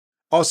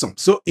Awesome.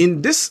 So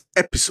in this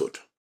episode,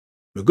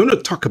 we're going to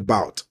talk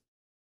about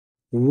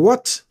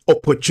what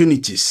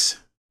opportunities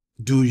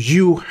do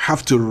you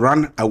have to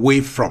run away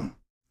from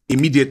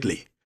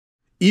immediately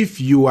if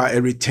you are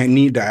a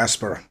returnee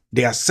diaspora.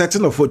 There are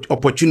certain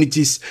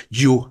opportunities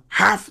you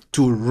have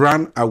to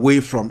run away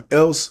from,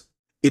 else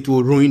it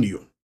will ruin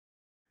you.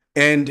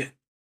 And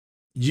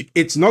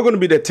it's not going to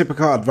be the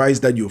typical advice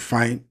that you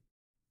find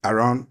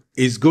around.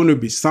 It's going to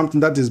be something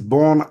that is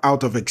born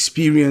out of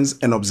experience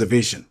and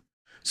observation.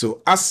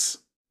 So as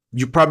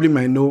you probably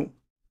might know,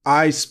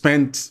 I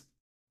spent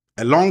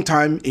a long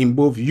time in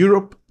both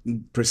Europe,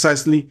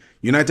 precisely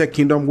United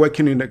Kingdom,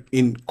 working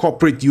in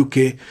corporate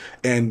UK,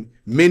 and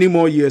many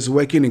more years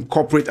working in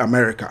corporate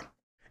America.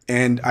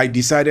 And I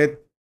decided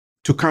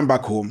to come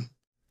back home,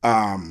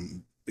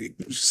 probably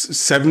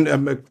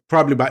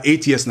about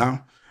 8 years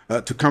now,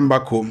 to come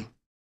back home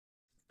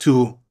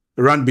to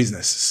run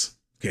businesses.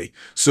 Okay,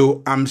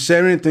 so I'm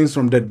sharing things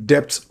from the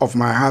depths of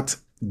my heart,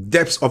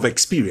 depths of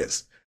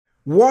experience.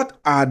 What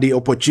are the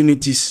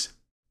opportunities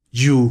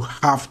you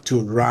have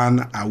to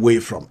run away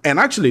from? And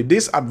actually,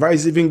 this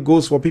advice even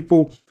goes for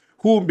people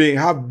who may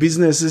have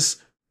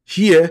businesses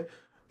here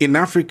in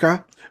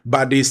Africa,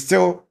 but they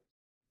still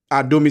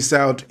are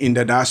domiciled in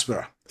the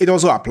diaspora. It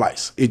also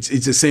applies. It's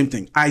the same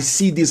thing. I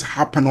see this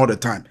happen all the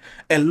time.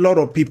 A lot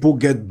of people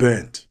get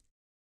burnt.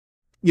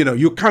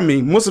 You come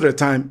in, most of the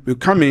time, you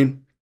come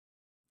in,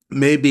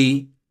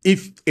 maybe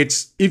if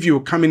you're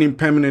coming in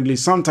permanently,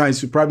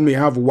 sometimes you probably may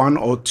have one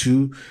or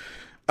two,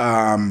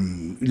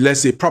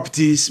 let's say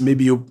properties.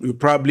 Maybe you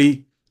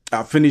probably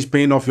finish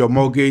paying off your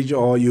mortgage,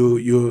 or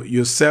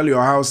you sell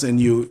your house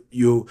and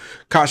you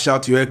cash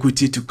out your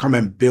equity to come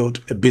and build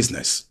a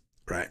business,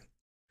 right?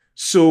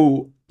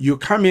 So you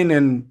come in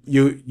and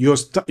you're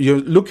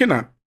looking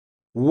at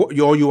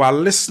you are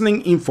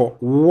listening in for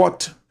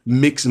what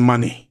makes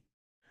money.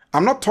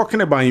 I'm not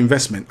talking about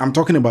investment. I'm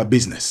talking about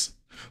business.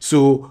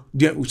 So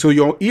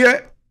your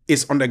ear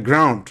is on the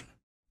ground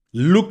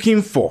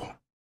looking for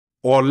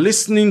or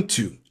listening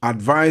to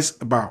advice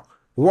about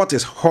what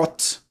is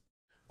hot,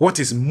 what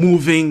is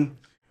moving,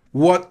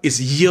 what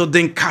is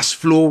yielding cash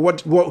flow,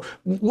 what's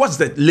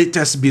the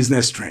latest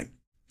business trend.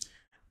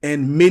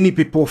 And many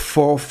people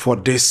fall for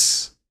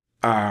this.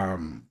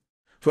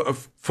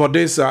 For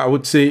this, I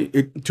would say,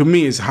 to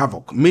me, is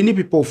havoc. Many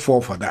people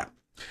fall for that.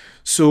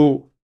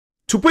 So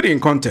to put it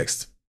in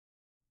context,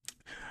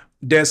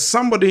 there's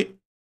somebody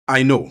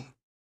I know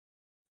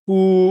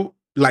who,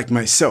 like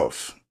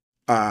myself,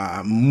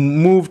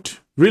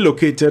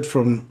 relocated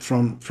from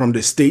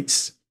the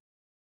States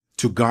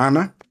to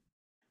Ghana,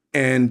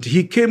 and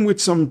he came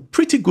with some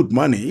pretty good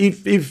money.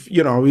 If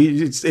you know,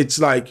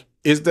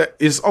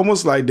 it's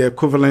almost like the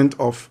equivalent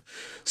of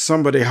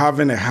somebody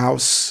having a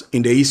house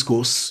in the East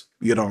Coast,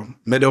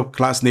 middle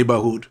class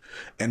neighborhood,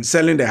 and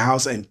selling the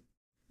house and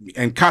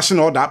cashing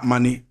all that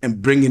money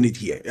and bringing it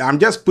here. I'm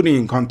just putting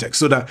in context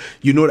so that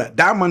you know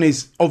that money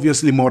is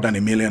obviously more than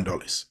 $1 million.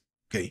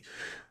 Okay.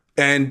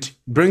 And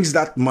brings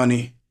that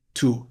money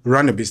to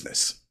run a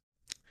business.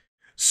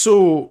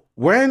 So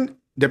when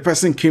the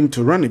person came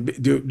to run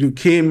it, you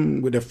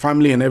came with a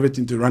family and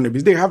everything to run a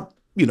business. They have,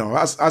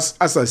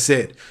 as I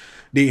said,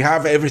 they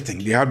have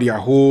everything. They have their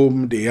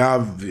home, they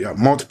have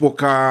multiple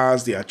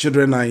cars, their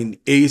children are in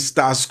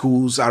A-star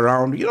schools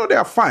around. They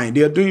are fine.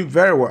 They are doing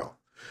very well.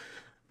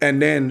 And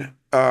then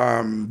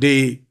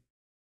they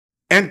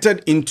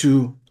entered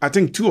into, I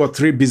think, 2 or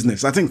 3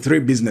 businesses. I think 3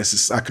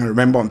 businesses I can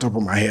remember on top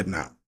of my head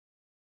now.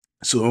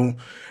 So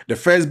the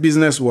first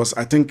business was,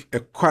 I think, a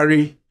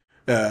quarry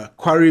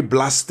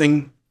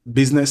blasting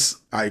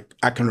business. I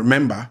can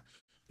remember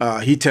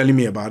he telling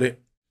me about it.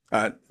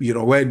 Where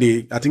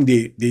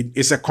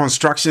it's a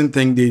construction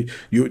thing.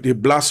 They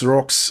blast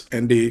rocks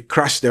and they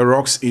crash the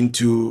rocks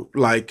into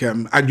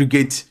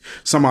aggregate,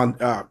 some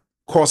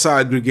coarser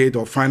aggregate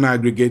or finer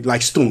aggregate,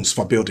 like stones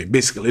for building.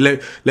 Basically,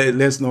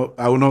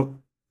 I will not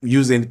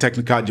use any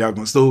technical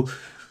jargon. So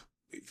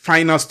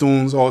finer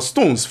stones or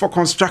stones for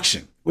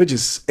construction, which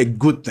is a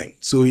good thing.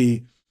 So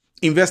he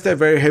invested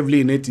very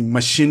heavily in it, in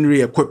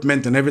machinery,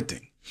 equipment, and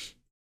everything.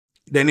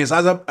 Then his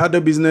other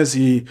business,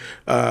 he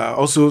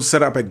also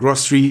set up a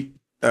grocery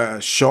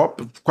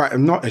shop,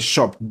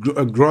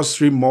 a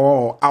grocery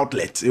mall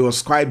outlet. It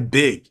was quite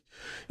big,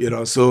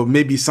 so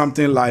maybe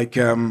something like,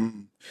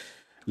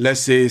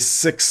 let's say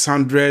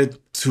 600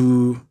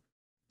 to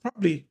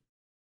probably,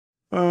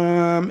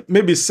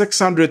 maybe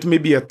 600 to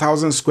maybe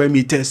 1,000 square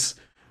meters.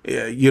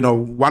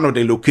 One of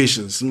the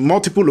locations,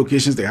 multiple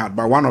locations they had,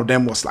 but one of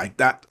them was like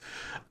that.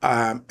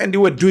 And they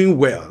were doing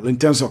well in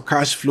terms of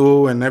cash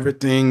flow and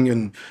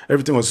everything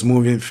was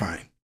moving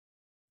fine.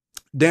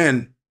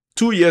 Then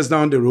 2 years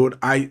down the road,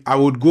 I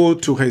would go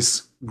to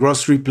his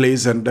grocery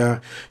place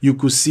and you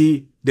could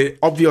see the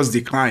obvious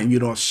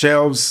decline,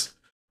 shelves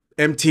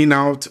emptying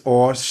out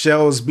or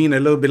shelves being a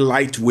little bit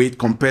lightweight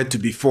compared to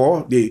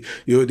before. They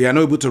are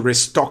not able to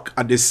restock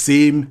at the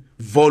same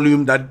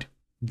volume that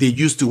they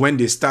used to when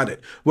they started.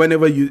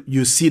 Whenever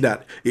you see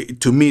that,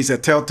 to me, it's a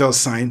telltale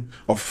sign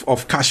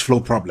of cash flow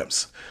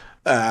problems.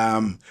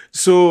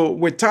 So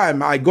with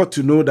time, I got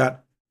to know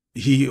that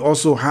he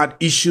also had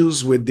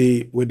issues with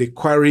the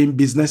quarrying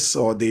business,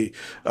 or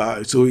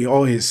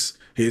all his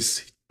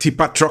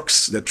tipper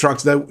trucks, the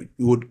trucks that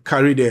would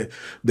carry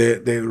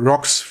the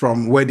rocks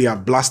from where they are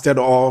blasted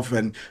off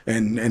and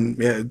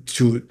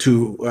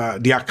to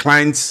their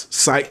client's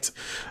site.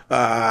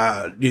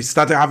 They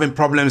started having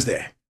problems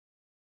there.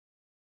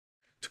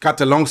 To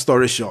cut a long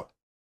story short,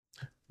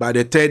 by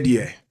the third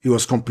year, he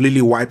was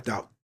completely wiped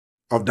out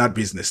of that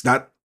business,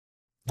 that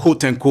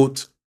quote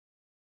unquote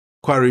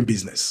quarrying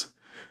business.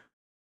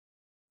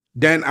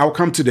 Then I'll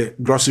come to the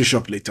grocery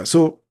shop later.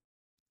 So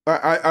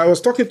I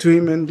was talking to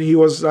him, and he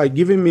was like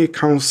giving me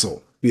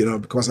counsel,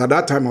 because at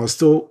that time I was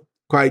still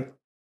quite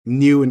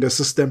new in the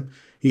system.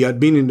 He had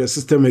been in the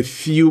system a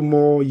few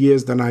more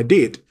years than I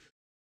did.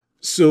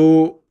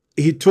 So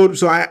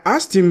I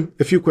asked him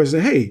a few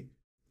questions. Hey,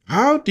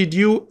 how did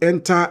you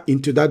enter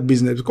into that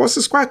business? Because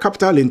it's quite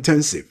capital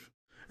intensive.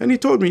 And he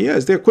told me,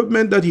 yes, the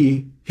equipment that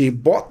he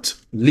bought,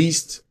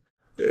 leased,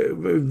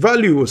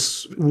 value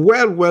was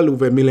well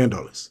over $1 million.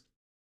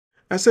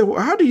 I said,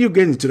 well, how did you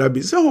get into that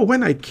business? Oh,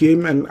 when I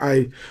came and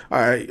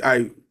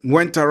I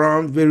went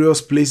around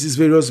various places,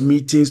 various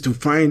meetings to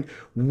find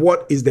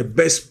what is the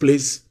best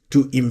place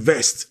to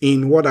invest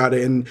in, what are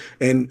the,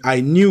 and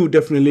I knew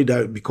definitely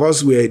that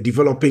because we're a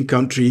developing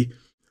country,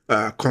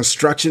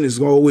 construction is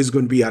always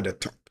going to be at the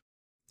top.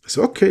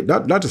 So, okay,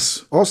 that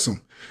is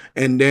awesome.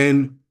 And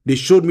then they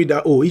showed me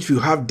that, if you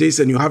have this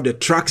and you have the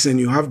trucks and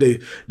you have the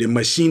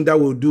machine that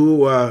will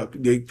do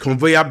the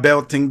conveyor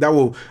belt thing that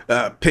will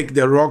pick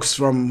the rocks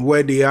from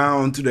where they are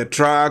onto the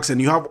trucks,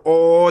 and you have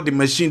all the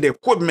machine, the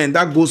equipment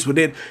that goes with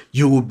it,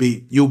 you'll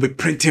be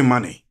printing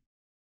money.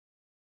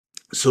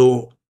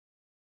 So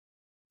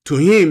to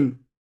him,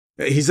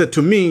 he said,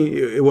 to me,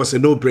 it was a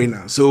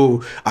no-brainer.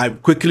 So I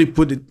quickly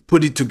put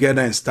it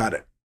together and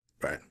started.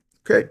 Right.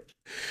 Okay.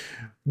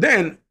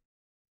 Then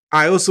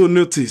I also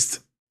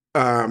noticed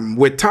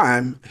with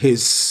time,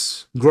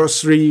 his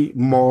grocery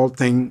mall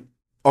thing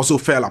also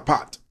fell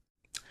apart.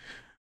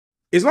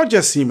 It's not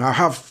just him. I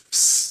have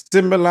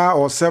similar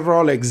or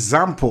several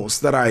examples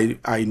that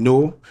I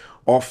know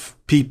of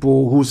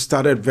people who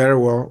started very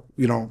well,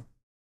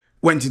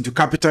 went into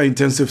capital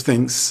intensive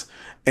things,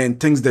 and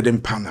things that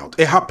didn't pan out.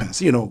 It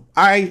happens.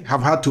 I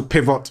have had to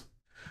pivot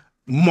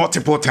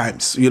multiple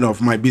times,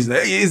 of my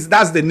business.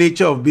 That's the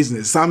nature of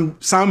business. Some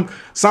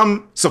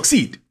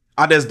succeed,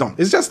 others don't.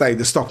 It's just like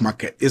the stock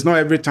market. It's not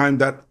every time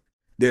that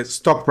the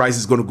stock price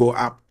is going to go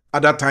up.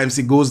 Other times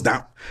it goes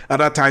down.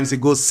 Other times it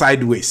goes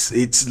sideways.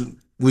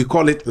 We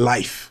call it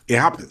life. It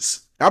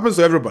happens. It happens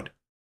to everybody.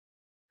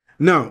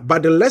 Now,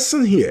 but the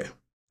lesson here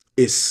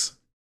is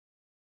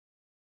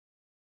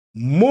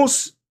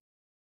most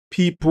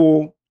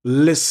people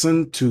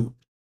listen to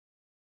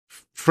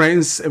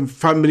friends and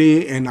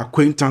family and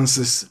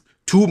acquaintances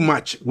too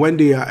much when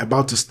they are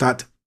about to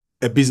start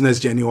a business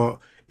journey or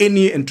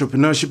any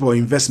entrepreneurship or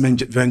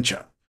investment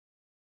venture.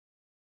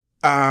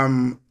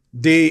 And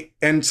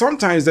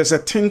sometimes there's a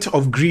tint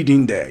of greed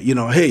in there.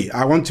 Hey,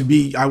 I want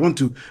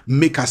to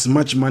make as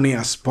much money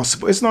as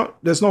possible.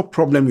 There's no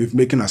problem with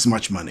making as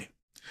much money.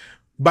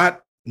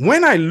 But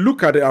when I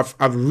look at it,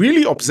 I've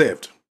really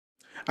observed,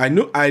 I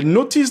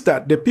noticed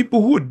that the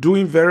people who are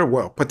doing very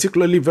well,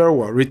 particularly very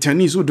well,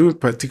 returnees who are doing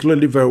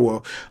particularly very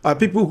well, are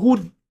people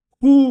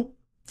who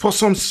for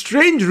some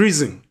strange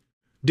reason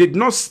did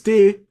not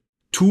stay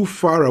too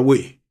far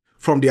away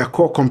from their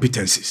core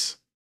competencies.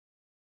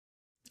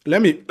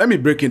 Let me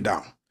break it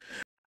down.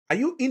 Are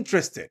you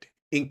interested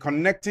in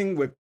connecting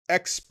with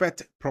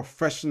expert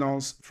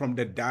professionals from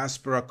the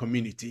diaspora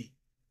community?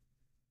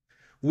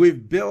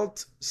 We've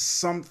built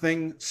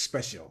something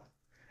special,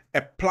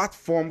 a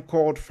platform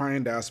called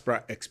Find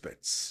Diaspora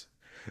Experts.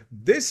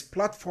 This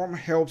platform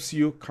helps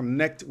you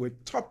connect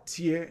with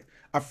top-tier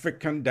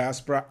African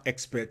diaspora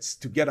experts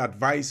to get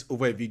advice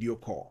over a video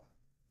call.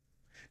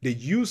 The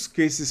use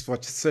cases for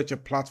such a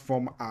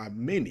platform are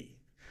many,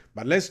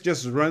 but let's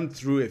just run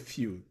through a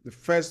few. The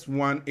first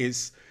one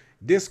is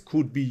this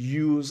could be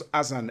used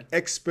as an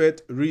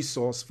expert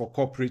resource for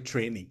corporate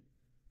training.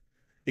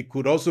 It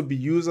could also be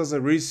used as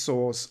a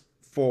resource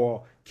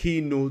for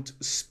keynote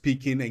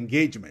speaking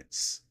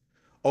engagements,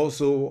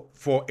 also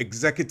for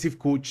executive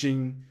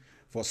coaching,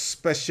 for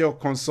special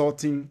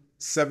consulting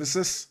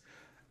services,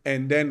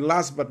 and then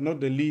last but not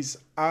the least,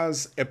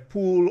 as a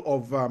pool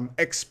of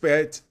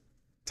expert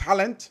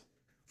talent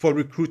for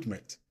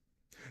recruitment.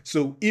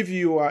 So if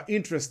you are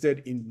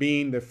interested in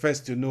being the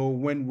first to know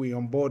when we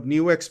onboard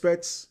new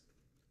experts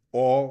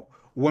or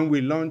when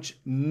we launch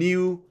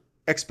new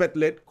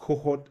expert-led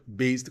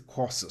cohort-based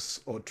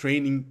courses or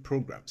training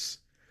programs,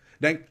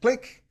 then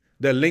click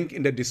the link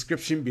in the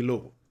description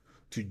below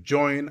to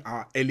join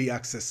our early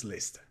access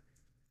list.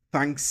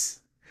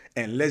 Thanks,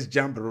 and let's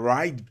jump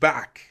right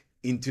back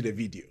into the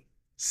video.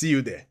 See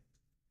you there.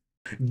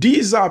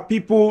 These are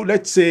people,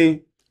 let's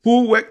say,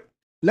 who work.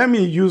 Let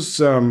me use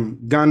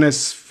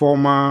Ghana's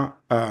former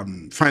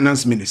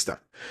finance minister.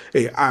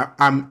 Hey,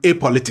 I'm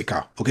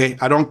apolitical, okay?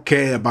 I don't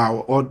care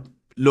about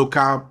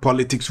local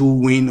politics, who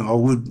win or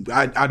who,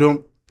 I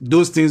don't,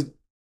 those things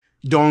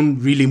don't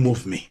really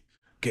move me.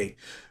 Okay.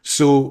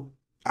 So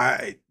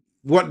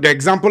what the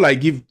example I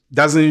give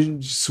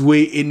doesn't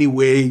sway any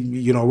way,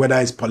 whether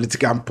it's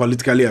political, I'm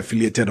politically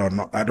affiliated or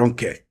not. I don't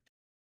care.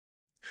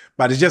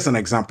 But it's just an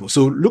example.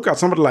 So look at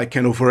somebody like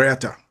Ken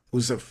Ofori-Atta,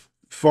 who's a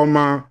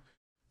former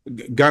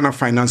Ghana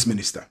finance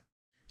minister.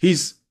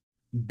 He's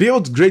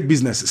built great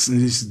businesses and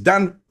he's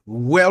done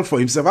well for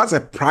himself as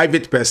a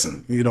private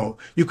person.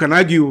 You can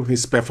argue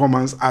his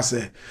performance as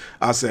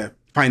a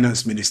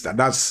finance minister.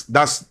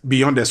 That's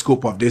beyond the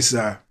scope of this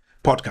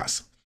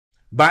podcast.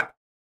 But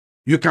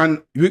we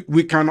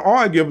can all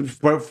argue,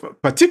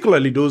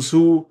 particularly those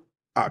who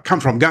come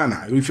from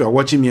Ghana. If you're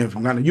watching me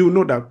from Ghana, you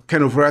know that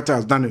Ken Ofori-Atta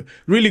has done a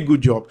really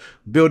good job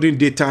building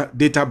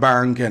data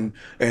bank and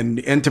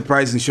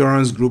enterprise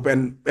insurance group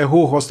and a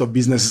whole host of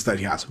businesses that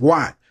he has.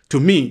 Why? To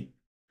me,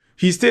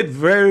 he stayed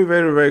very,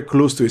 very, very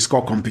close to his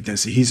core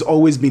competency. He's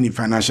always been in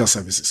financial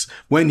services.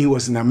 When he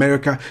was in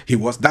America,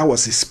 that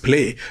was his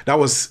play. That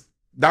was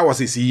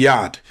his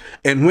yard.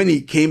 And when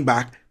he came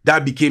back,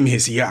 that became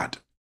his yard.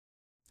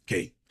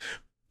 Okay.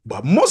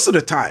 But most of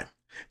the time,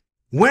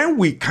 when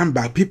we come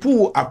back, people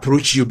will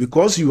approach you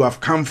because you have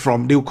come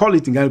from, they'll call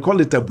it a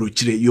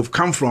brochire. You've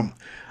come from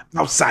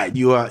outside.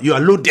 You are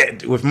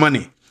loaded with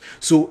money.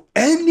 So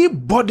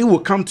anybody will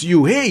come to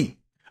you. Hey,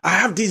 I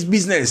have this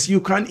business.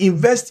 You can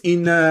invest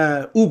in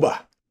Uber.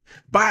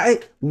 Buy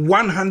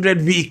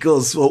 100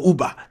 vehicles for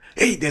Uber.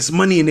 Hey, there's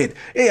money in it.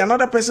 Hey,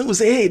 another person will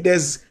say, hey,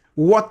 there's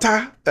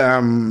water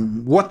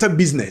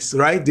business,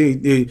 right?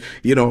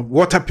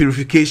 Water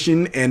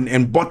purification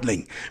and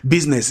bottling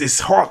business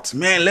is hot,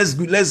 man.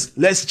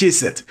 Let's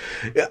chase it.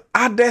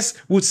 Others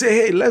would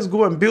say, hey, let's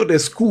go and build a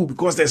school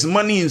because there's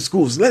money in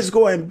schools. Let's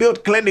go and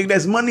build clinic.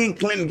 There's money in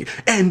clinic.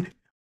 And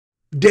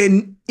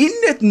the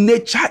innate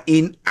nature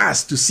in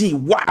us to see,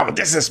 wow,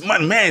 this is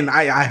money, man.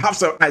 I have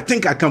some. I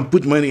think I can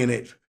put money in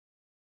it.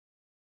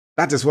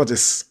 That is what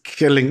is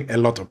killing a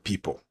lot of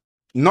people.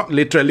 Not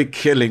literally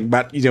killing,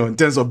 but in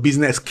terms of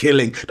business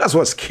killing, that's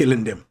what's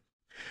killing them.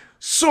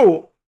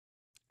 So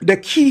the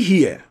key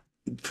here,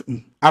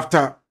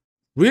 after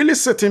really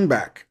sitting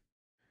back,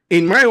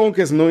 in my own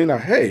case, knowing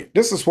that, hey,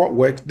 this is what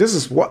worked, this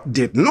is what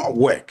did not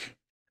work,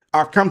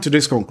 I've come to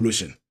this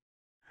conclusion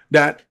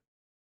that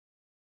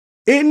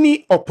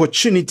any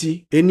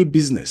opportunity, any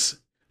business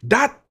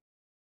that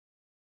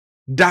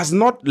does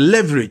not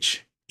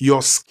leverage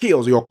your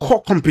skills, your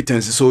core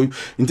competencies, so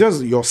in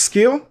terms of your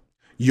skill,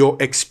 your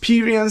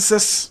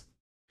experiences,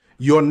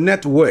 your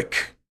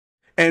network,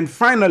 and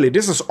finally,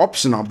 this is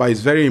optional, but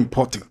it's very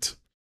important,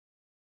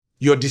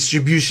 your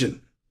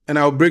distribution, and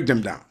I'll break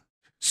them down.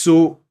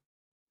 So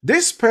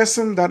this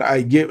person that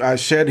I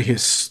shared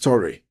his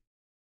story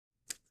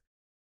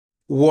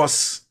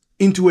was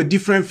into a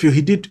different field.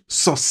 He did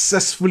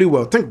successfully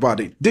well. Think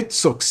about it. Did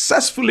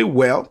successfully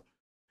well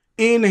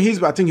in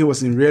his, I think he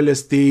was in real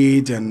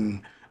estate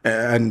and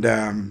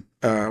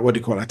what do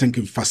you call it? I think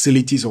in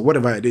facilities or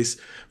whatever it is,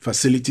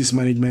 facilities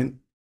management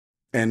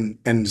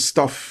and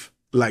stuff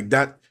like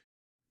that,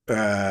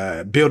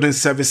 building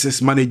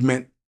services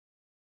management.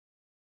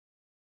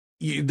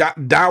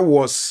 That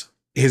was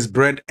his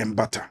bread and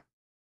butter.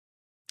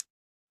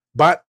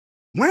 But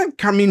when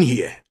coming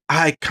here,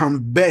 I can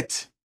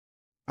bet,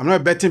 I'm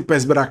not a betting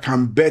person, but I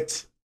can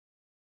bet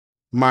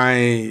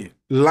my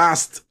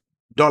last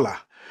dollar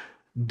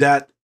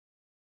that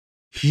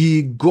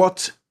he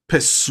got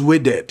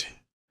persuaded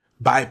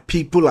by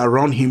people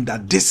around him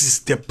that this is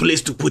the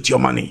place to put your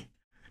money.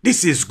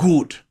 This is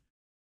good.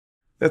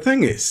 The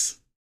thing is,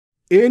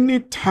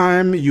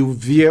 anytime you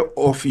veer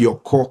off your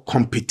core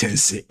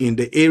competency in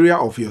the area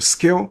of your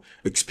skill,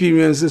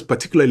 experiences,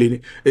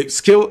 particularly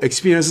skill,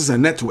 experiences,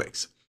 and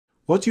networks,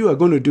 what you are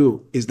going to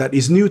do is that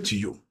it's new to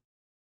you.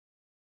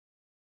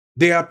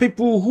 There are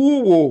people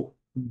who will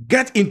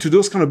get into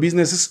those kind of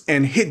businesses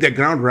and hit the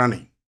ground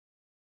running.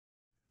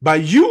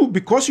 But you,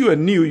 because you are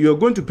new, you're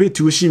going to pay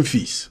tuition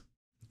fees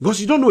because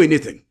you don't know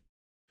anything.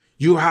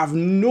 You have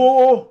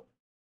no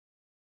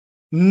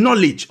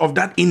knowledge of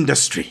that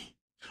industry,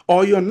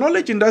 or your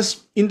knowledge in that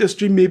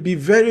industry may be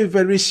very,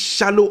 very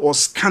shallow or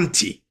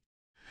scanty.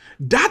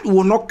 That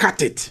will not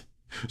cut it.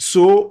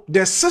 So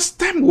the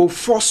system will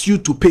force you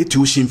to pay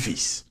tuition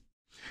fees.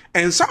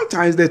 And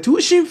sometimes the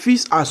tuition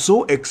fees are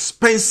so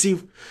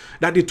expensive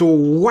that it will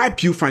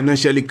wipe you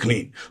financially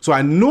clean. So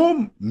I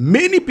know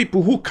many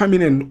people who come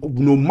in and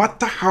no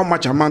matter how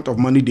much amount of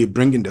money they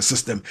bring in the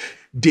system,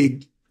 they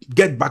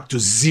get back to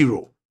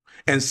zero.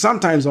 And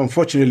sometimes,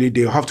 unfortunately,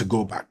 they'll have to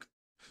go back.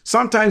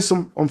 Sometimes,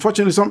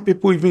 unfortunately, some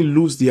people even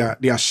lose their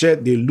share,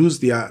 they lose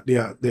their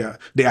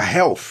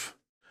health,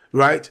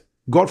 right?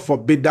 God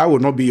forbid that will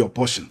not be your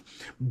portion.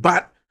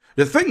 But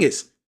the thing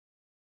is,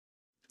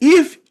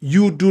 if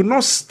you do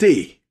not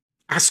stay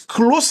as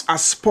close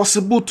as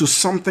possible to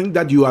something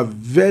that you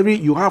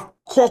have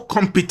core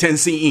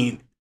competency in,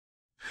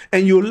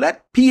 and you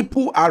let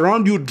people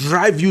around you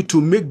drive you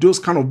to make those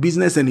kind of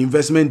business and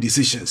investment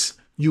decisions,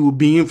 you will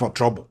be in for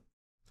trouble.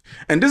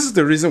 And this is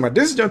the reason why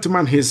this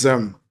gentleman,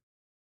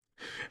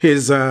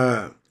 his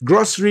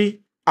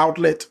grocery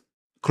outlet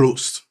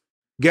closed.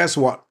 Guess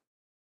what?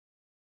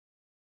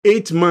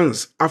 8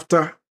 months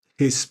after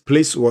his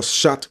place was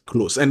shut,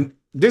 closed. And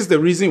this is the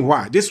reason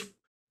why. This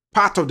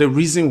part of the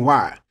reason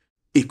why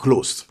it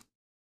closed.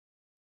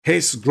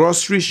 His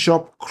grocery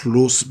shop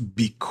closed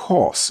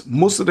because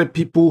most of the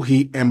people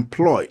he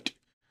employed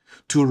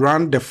to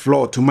run the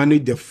floor, to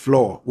manage the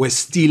floor, were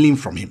stealing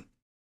from him.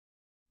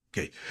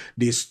 Okay.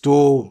 They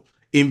stole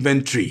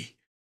inventory.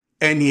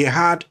 And he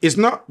had, it's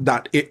not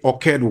that it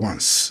occurred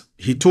once.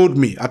 He told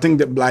me, I think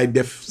that like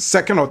the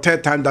second or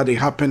third time that it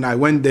happened, I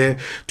went there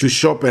to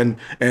shop and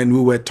we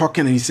were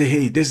talking, and he said,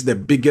 hey, this is the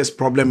biggest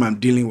problem I'm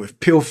dealing with.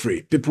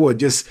 Pilferage. People were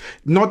just,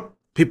 not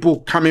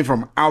people coming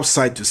from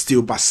outside to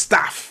steal, but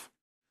staff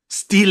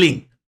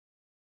stealing.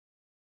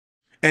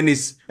 And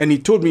he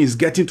told me it's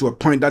getting to a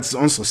point that's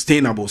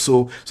unsustainable.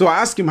 So I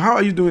asked him, how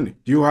are you doing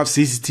it? Do you have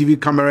CCTV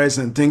cameras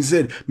and things? He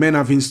said, man,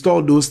 I've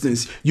installed those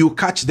things. You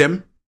catch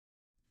them,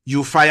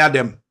 you fire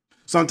them.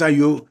 Sometimes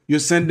you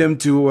send them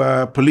to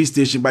a police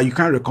station, but you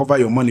can't recover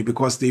your money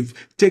because they've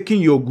taken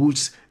your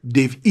goods,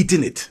 they've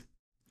eaten it,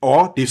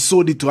 or they've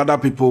sold it to other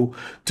people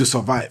to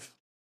survive.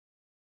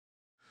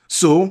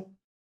 So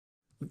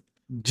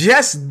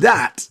just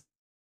that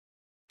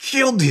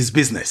killed his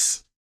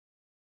business.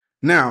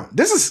 Now,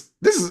 this is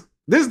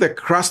the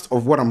crust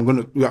of what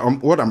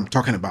I'm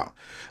talking about.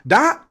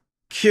 That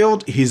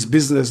killed his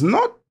business.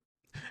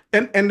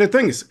 And the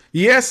thing is,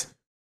 yes,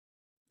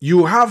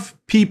 you have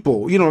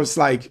people, it's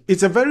like,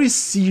 it's a very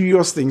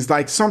serious thing. It's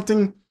like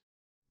something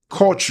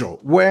cultural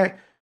where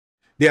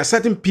there are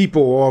certain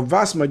people, or a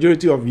vast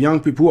majority of young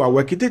people who are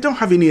working, they don't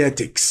have any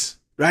ethics,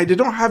 right? They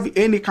don't have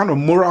any kind of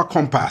moral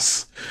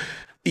compass.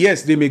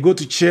 Yes, they may go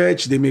to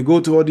church, they may go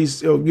to all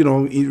these,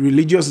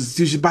 religious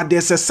institutions, but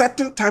there's a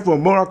certain type of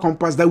moral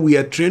compass that we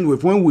are trained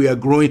with when we are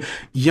growing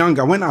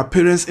younger, when our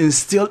parents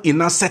instill in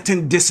us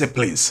certain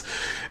disciplines.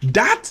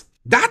 That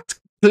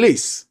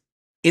place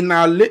in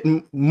our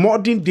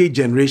modern day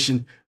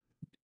generation,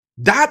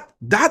 that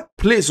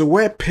place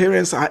where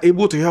parents are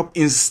able to help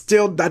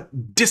instill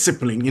that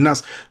discipline in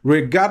us,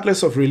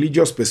 regardless of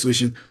religious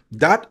persuasion,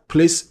 that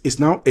place is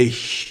now a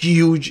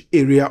huge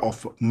area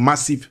of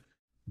massive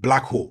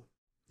black hole.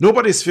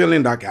 Nobody's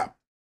filling that gap,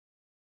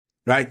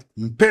 right?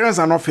 Parents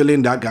are not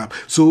filling that gap.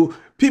 So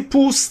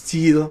people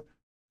steal,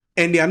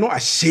 and they are not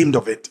ashamed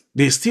of it.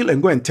 They steal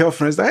and go and tell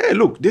friends that, hey,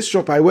 look, this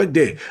shop, I work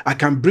there. I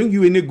can bring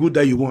you any good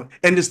that you want.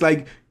 And it's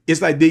like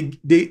they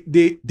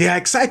are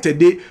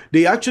excited.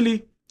 They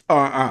actually,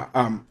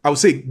 I would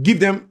say,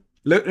 give them,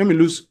 let me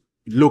use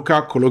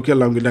local colloquial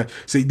language.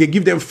 So they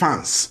give them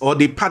fans, or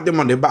they pat them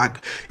on the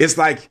back. It's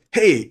like,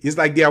 hey, it's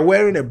like they are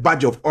wearing a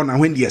badge of honor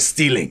when they are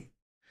stealing.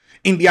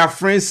 In the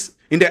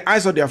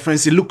eyes of their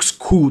friends, it looks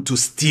cool to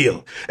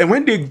steal. And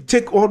when they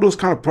take all those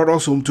kind of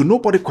products home,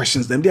 nobody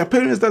questions them. Their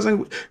parents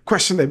doesn't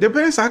question them. Their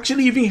parents are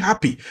actually even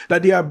happy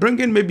that they are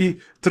bringing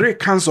maybe 3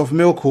 cans of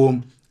milk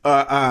home, 3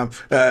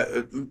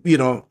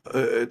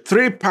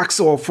 packs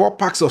or 4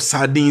 packs of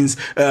sardines,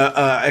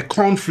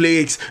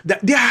 cornflakes.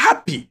 They are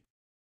happy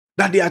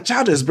that their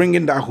child is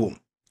bringing that home,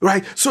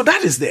 right? So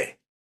that is there.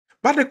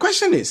 But the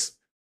question is,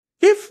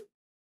 if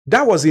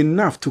that was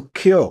enough to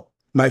kill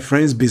my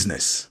friend's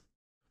business,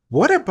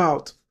 what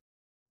about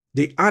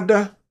the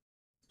other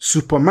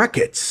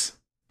supermarkets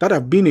that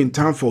have been in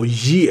town for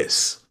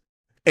years,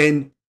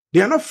 and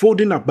they are not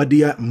folding up, but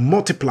they are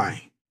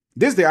multiplying?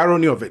 This is the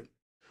irony of it.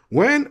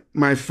 When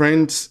my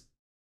friend's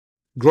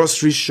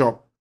grocery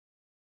shop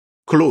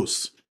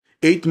closed,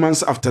 8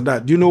 months after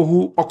that, do you know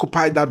who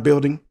occupied that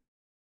building?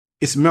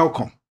 It's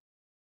Malcolm.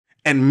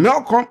 And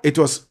Malcolm, it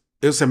was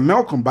a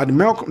Malcolm, but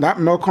that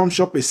Malcolm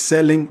shop is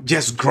selling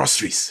just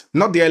groceries,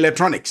 not the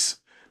electronics.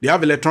 They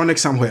have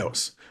electronics somewhere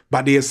else,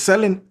 but they are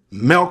selling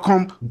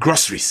Malcolm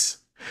groceries.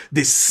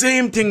 The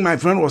same thing my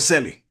friend was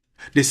selling,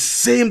 the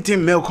same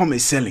thing Malcolm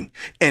is selling.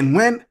 And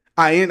when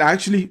I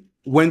actually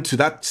went to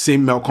that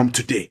same Malcolm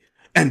today,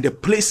 and the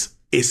place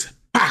is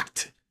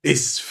packed,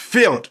 it's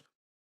filled.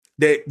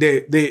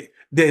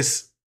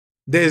 There's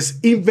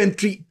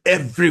inventory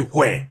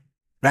everywhere,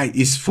 right?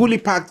 It's fully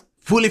packed,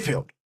 fully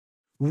filled.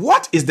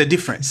 What is the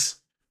difference?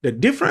 The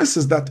difference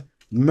is that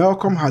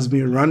Malcolm has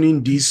been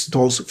running these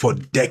stores for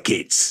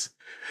decades.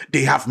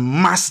 They have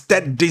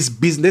mastered this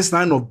business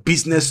line of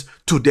business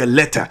to the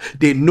letter.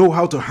 They know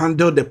how to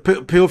handle the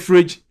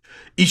pilferage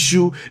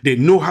issue. They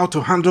know how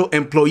to handle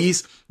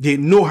employees. They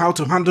know how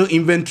to handle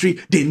inventory.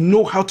 They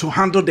know how to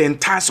handle the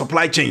entire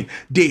supply chain.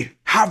 They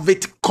have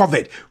it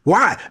covered.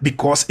 Why?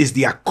 Because it's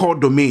their core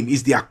domain.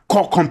 It's their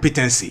core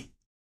competency.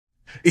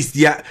 It's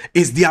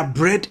their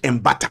bread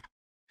and butter.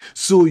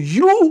 So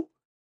you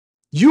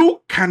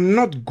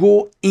cannot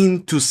go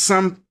into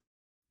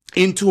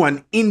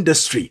an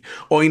industry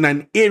or in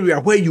an area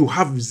where you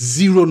have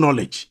zero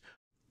knowledge.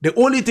 The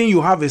only thing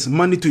you have is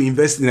money to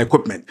invest in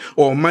equipment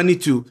or money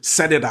to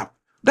set it up.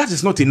 That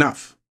is not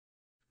enough.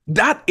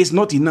 That is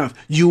not enough.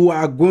 You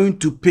are going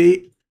to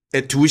pay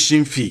a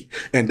tuition fee,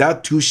 and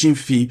that tuition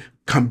fee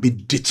can be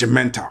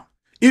detrimental.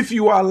 If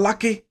you are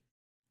lucky,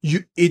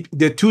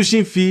 the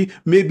tuition fee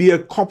may be a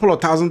couple of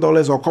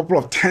 $1,000 or a couple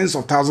of tens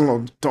of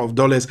thousands of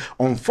dollars.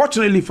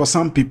 Unfortunately, for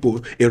some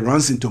people, it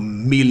runs into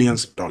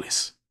millions of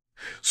dollars.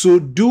 So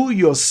do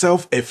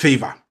yourself a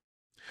favor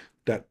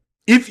that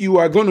if you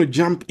are going to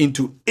jump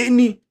into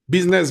any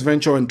business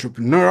venture,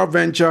 entrepreneurial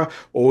venture,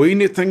 or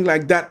anything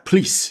like that,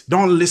 please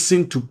don't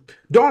listen to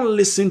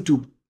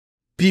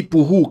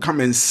people who come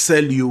and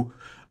sell you,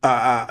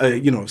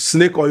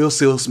 snake oil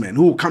salesmen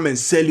who come and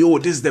sell you, oh,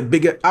 this is the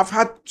biggest. I've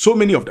had so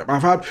many of them.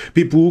 I've had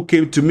people who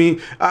came to me,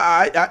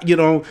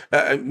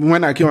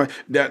 when I came,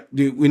 that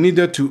we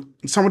needed to,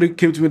 somebody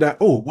came to me that,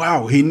 oh,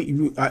 wow,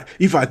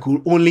 if I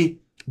could only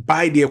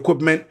buy the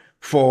equipment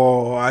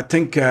for, I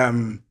think,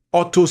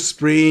 auto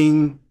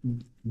spraying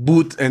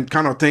boot and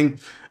kind of thing,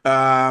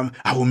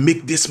 I will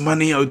make this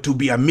money, or to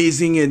be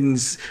amazing. And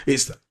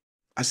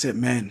I said,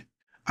 man,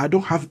 I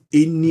don't have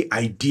any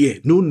idea,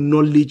 no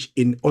knowledge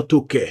in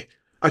auto care.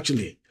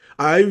 Actually,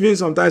 I even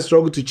sometimes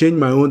struggle to change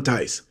my own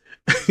tires.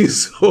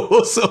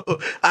 so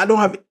I don't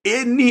have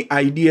any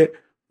idea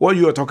what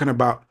you are talking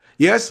about.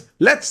 Yes,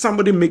 let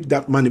somebody make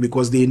that money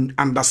because they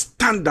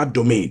understand that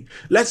domain.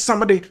 Let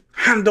somebody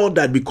handle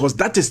that because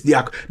that is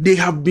they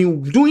have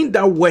been doing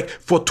that work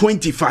for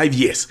 25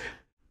 years.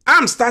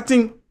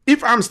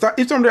 If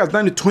somebody has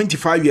done it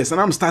 25 years and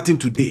I'm starting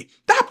today,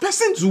 that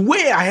person's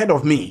way ahead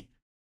of me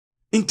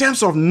in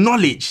terms of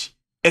knowledge,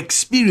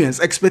 experience,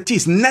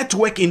 expertise,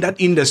 network in that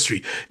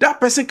industry. That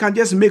person can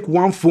just make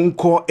one phone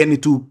call and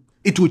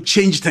it will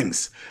change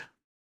things.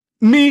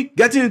 Me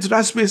getting into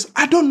that space,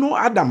 I don't know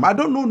Adam. I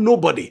don't know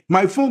nobody.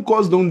 My phone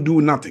calls don't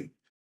do nothing.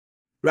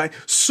 Right?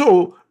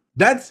 So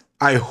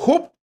I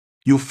hope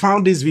you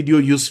found this video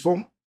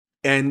useful.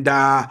 And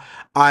I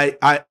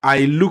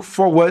look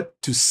forward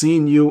to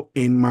seeing you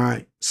in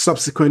my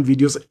subsequent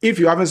videos. If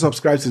you haven't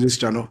subscribed to this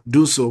channel,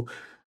 do so.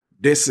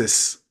 This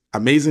is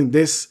amazing.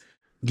 This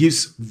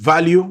gives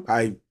value.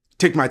 I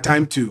take my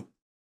time to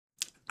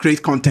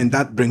create content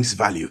that brings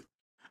value.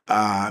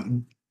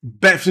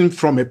 Birthing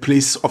from a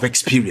place of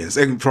experience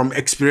and from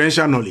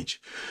experiential knowledge.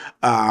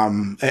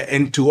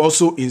 And to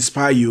also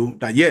inspire you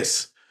that,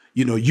 yes,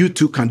 you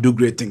too can do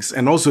great things.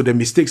 And also the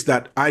mistakes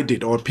that I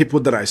did or people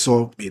that I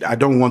saw made, I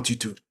don't want you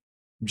to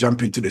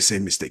jump into the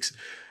same mistakes.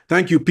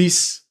 Thank you.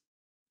 Peace.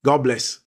 God bless.